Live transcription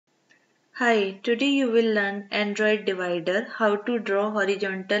Hi, today you will learn Android divider, how to draw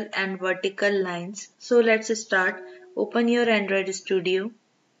horizontal and vertical lines. So let's start. Open your Android Studio.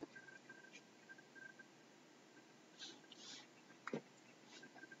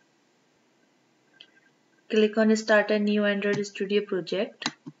 Click on Start a new Android Studio project.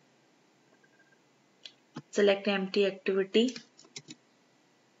 Select empty activity.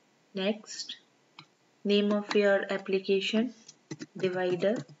 Next. Name of your application,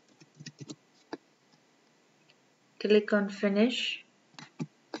 divider. Click on Finish.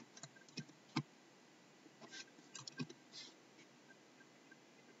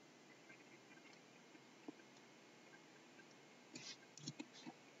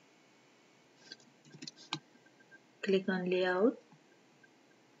 Click on Layout.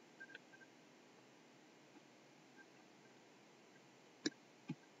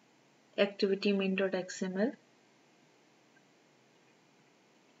 Activity main.xml.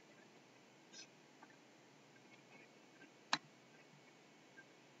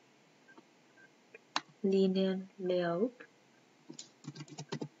 Linear layout.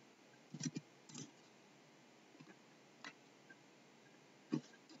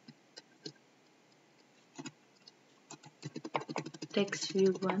 Text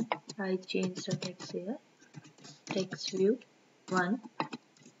view 1. I changed the text here. Text view 1.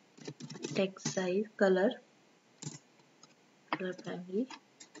 Text size, color primary,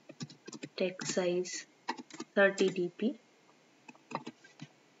 text size 30 dp,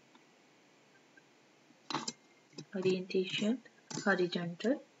 orientation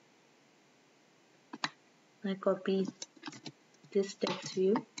horizontal. I copy this text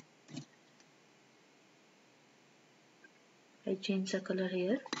view. I change the color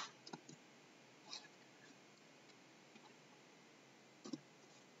here.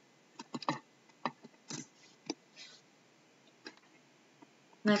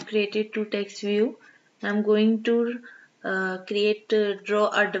 I've created two text view. I'm going to draw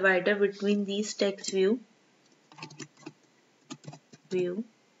a divider between these text view,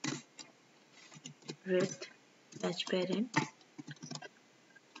 width, match parent,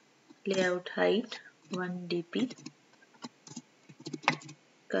 layout height 1 dp,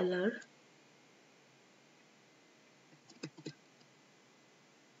 color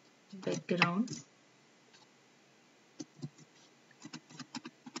background,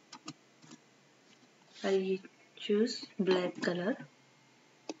 I choose black color.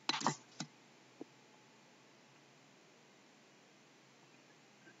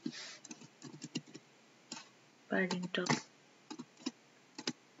 Padding top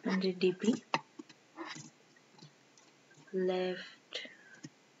 100 dp, left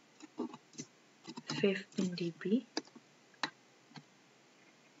 15 dp,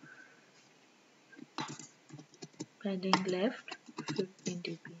 padding left 15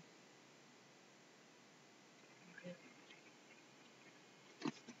 dp.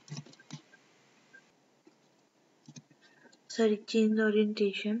 Sorry, change the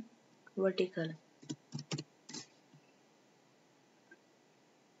orientation vertical.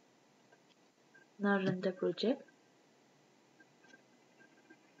 Now run the project.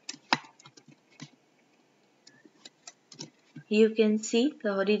 You can see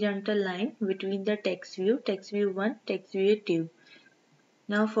the horizontal line between the text view 1, text view 2.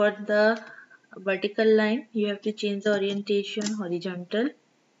 Now for the vertical line, you have to change the orientation horizontal,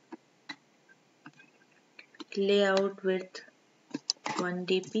 layout width 1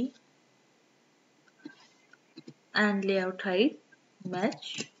 dp, and layout height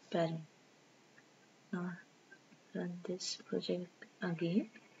match parent. Now run this project again.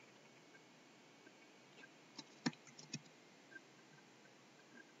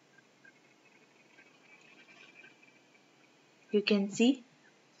 You can see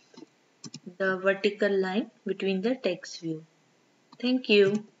the vertical line between the text view. Thank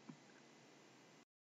you.